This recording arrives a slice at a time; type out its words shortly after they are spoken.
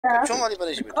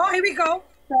Oh, here we go.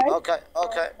 Okay,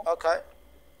 okay, okay.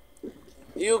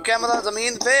 You camera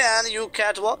zameen pe and you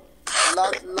catwalk.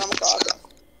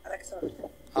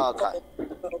 Okay.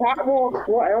 Catwalk,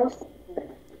 what else?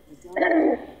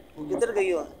 किधर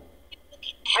गई हो?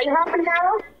 Are you happy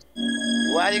now?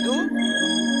 Very good.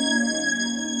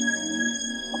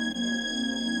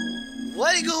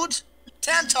 Very good.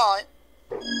 10 time.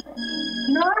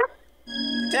 No?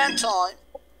 10 time.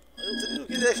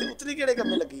 उतनी केड़े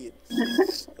कम्मे लगी है?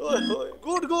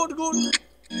 Good, good, good.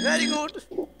 Very good.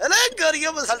 अरे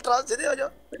गरिया बस हल्ट्रा सीधे हो जाओ.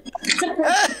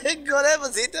 गोरे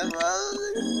बस सीधे.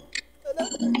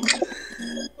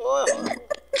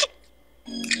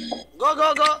 Go,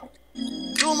 go, go.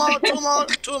 Two more, two more,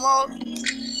 two more.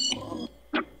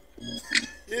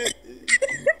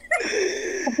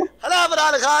 हला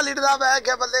बराल खा लीडर दा बैग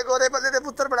के बल्ले गोरे बल्ले दे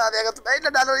पुत्र बना देगा तू भाई ना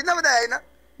डालो इना बताया ना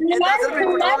ये 10 रुपए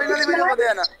पेट्रोल इना दी वजह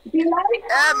बताया ना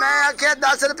ए मैं आख्या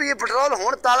 10 रुपए पेट्रोल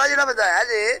हुन ताला जेड़ा बताया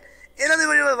जे इना दी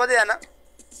वजह बताया ना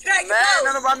मैं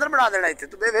इना नु बंदर बना देना इथे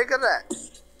तू बेफिक्र रह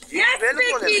Yes,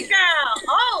 Vicky girl.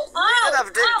 Oh.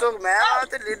 TikTok मैं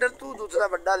ते लीडर तू दूसरा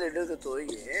बड़ा लीडर ते तू ही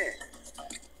है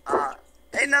हां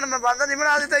इन्हां मैं बंदा नहीं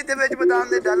बना देता इथे बेच बदाम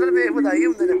दे डॉलर वेख बधाई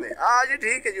हुंदे ने पे हां जी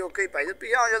ठीक है जी ओके भाई जी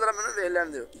पिया हो जरा मैनू वेख लेन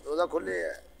दियो ओदा खुले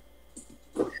है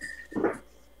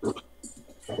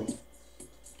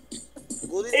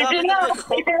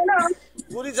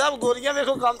गोरी साहब गोरियां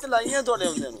वेखो काम ते लाईयां तोड़े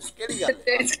हुंदे नु केड़ी गल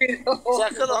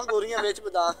चेक करो हां गोरियां बेच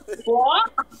बदाम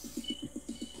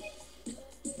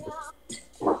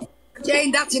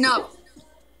Jane, that's enough.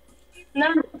 No.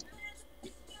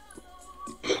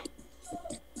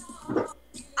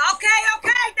 Okay,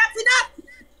 that's enough.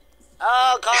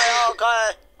 Okay.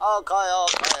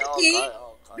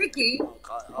 Vicky.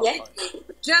 Yeah.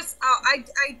 Just, I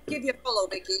give you a follow,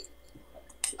 Vicky.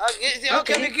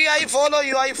 Okay, Vicky, I follow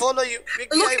you.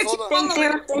 Vicky, Look I at follow.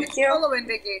 Thank you. Following,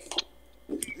 Vicky.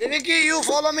 Vicky, you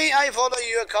follow me, I follow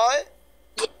you, okay?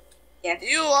 Yeah.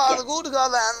 You are a good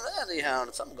girl and very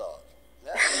handsome girl.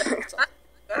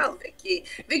 Well,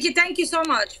 Vicky, thank you so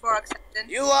much for accepting.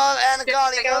 You are an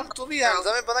girl to be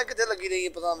handsome. मैं पता कितने लगी रही है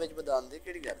पता में बदान दे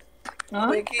केड़ी गल.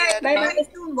 Vicky, Maybe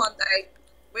soon one day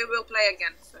we will play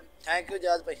again soon. Thank you,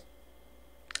 Jaz bhai.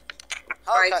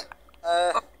 Right.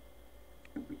 Okay.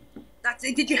 That's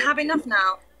it. Did you have enough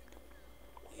now?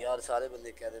 यार सारे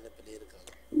बंदे कह रहे हैं प्लेयर कर.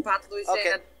 Patlo is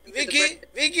Okay. saying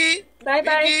Vicky. Bye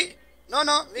bye. Vicky. No,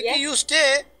 Vicky, Yeah. you stay.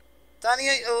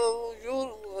 Tanya,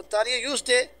 you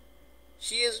stay.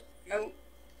 She is you.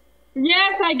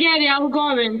 Yes, I get it. I'm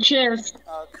going. Cheers.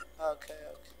 Okay.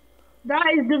 That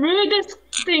is the rudest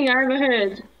thing I ever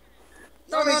heard.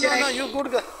 No, you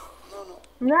good girl.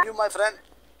 No. You my friend.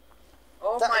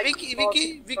 Oh my Vicky, God.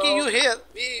 Vicky, you here?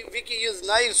 Vicky is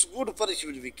nice, good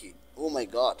person, Vicky. Oh my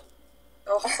God.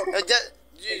 Oh.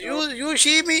 You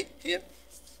see me here?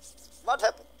 What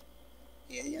happened?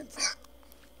 Yeah.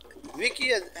 Vicky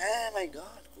is, oh my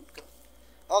God, good girl.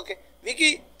 Okay, Vicky,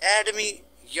 add me,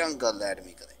 young girl, add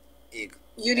me.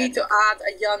 You need to add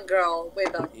a young girl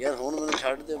with us. यार होने मैंने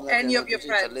छाड़ दे Any of your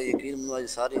friends. चले यकीन में आज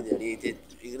सारी दिहाड़ी इतने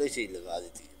इंग्लिश ही लगा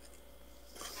देती है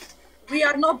We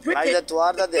are not British. आज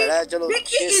त्योहार का दिहाड़ा है चलो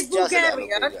Vicky is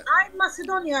Bulgarian. I'm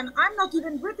Macedonian. I'm not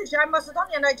even British. I'm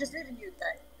Macedonian. I just live in UK.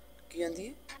 क्या आंधी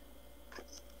है?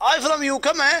 I'm from UK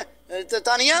मैं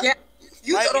Tania. Yeah.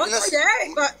 You Toronto,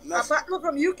 yeah. But Patlo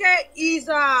from UK is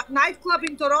a nightclub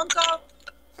in Toronto.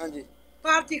 हाँ जी.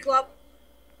 Party club.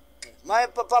 My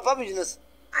papa business.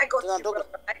 I got you, brother.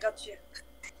 I got you.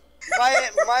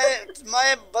 My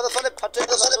brother साले फटे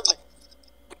Toronto में.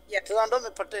 Yeah. Toronto में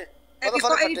फटे. Have you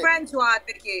got any friends who are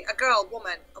Vicky? A girl, a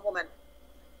woman.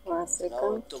 One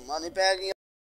second. तुम मानी पे आ गई